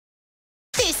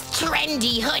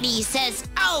trendy hoodie says,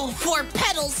 "Oh, for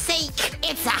pedal's sake."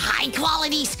 It's a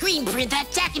high-quality screen print that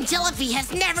JacknJellify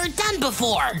has never done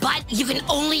before. But you can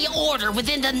only order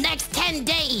within the next 10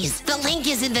 days. The link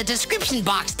is in the description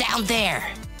box down there.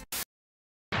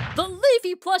 The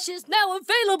Leafy plush is now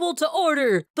available to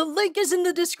order. The link is in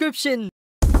the description.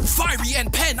 Firey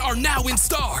and Pen are now in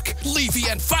stock. Leafy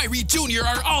and Firey Jr.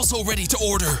 are also ready to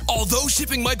order. Although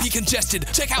shipping might be congested,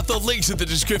 check out the links in the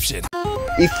description.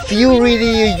 If you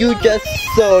really you just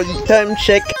saw, time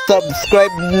check,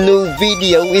 subscribe, new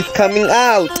video is coming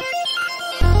out.